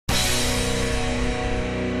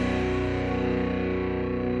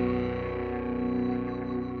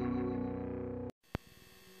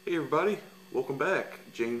Hey everybody, welcome back.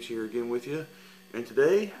 James here again with you, and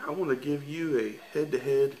today I want to give you a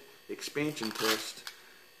head-to-head expansion test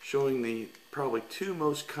showing the probably two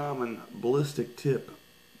most common ballistic tip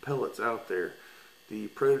pellets out there. The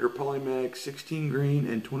Predator Polymag 16 grain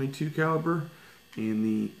and 22 caliber and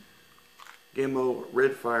the Gamo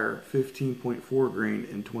Red Fire 15.4 grain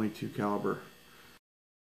and 22 caliber.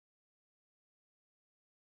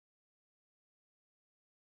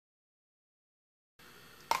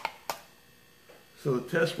 So the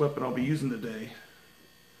test weapon I'll be using today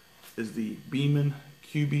is the Beeman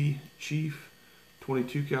QB Chief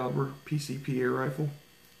 22 caliber PCP air rifle,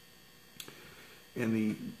 and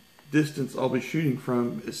the distance I'll be shooting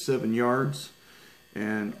from is 7 yards,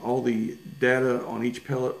 and all the data on each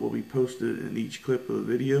pellet will be posted in each clip of the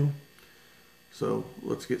video. So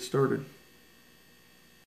let's get started.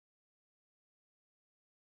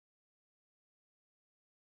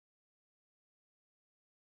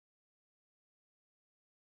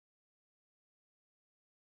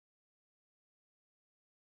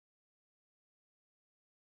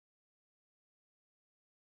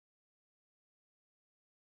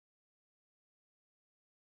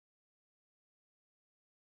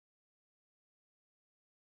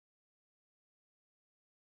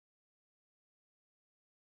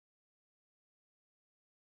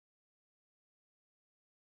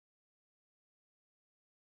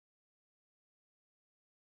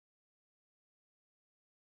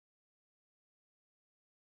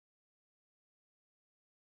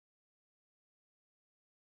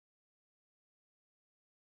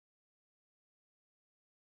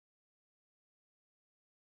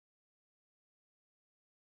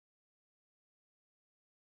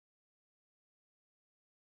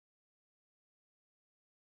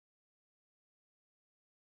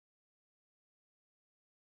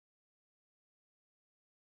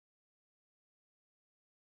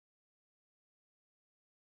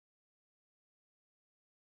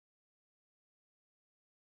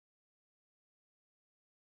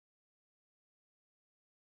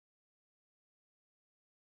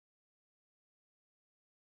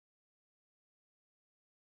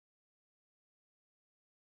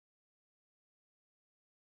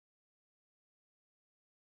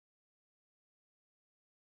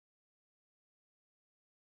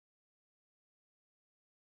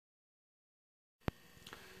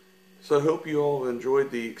 So I hope you all have enjoyed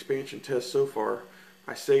the expansion test so far.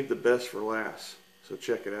 I saved the best for last, so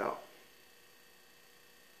check it out.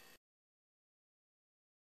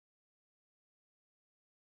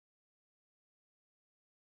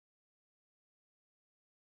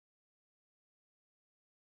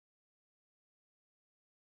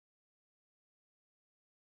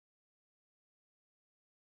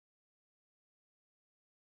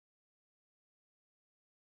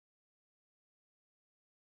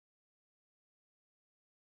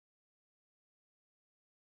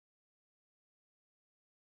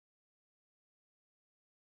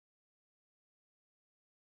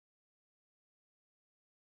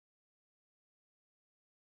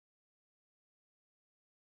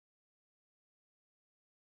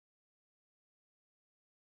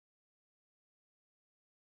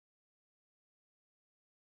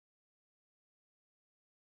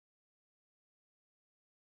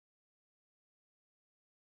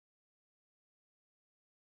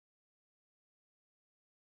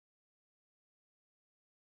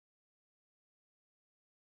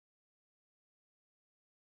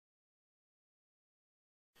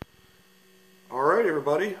 Alright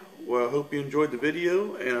everybody, well I hope you enjoyed the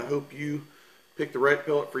video, and I hope you picked the right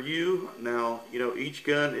pellet for you. Now, you know, each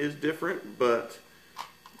gun is different, but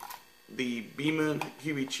the Beeman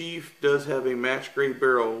QB Chief does have a match grade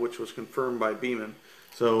barrel, which was confirmed by Beeman.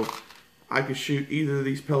 So I could shoot either of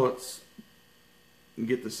these pellets and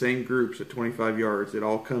get the same groups at 25 yards. It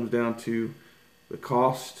all comes down to the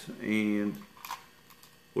cost and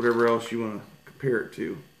whatever else you want to compare it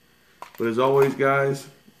to. But as always guys,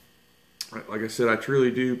 like I said, I truly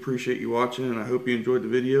do appreciate you watching, and I hope you enjoyed the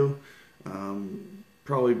video.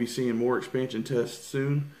 Probably be seeing more expansion tests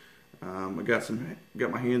soon. I got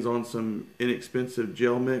my hands on some inexpensive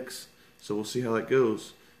gel mix, so we'll see how that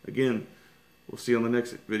goes. Again, we'll see you on the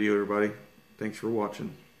next video, everybody. Thanks for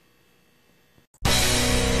watching.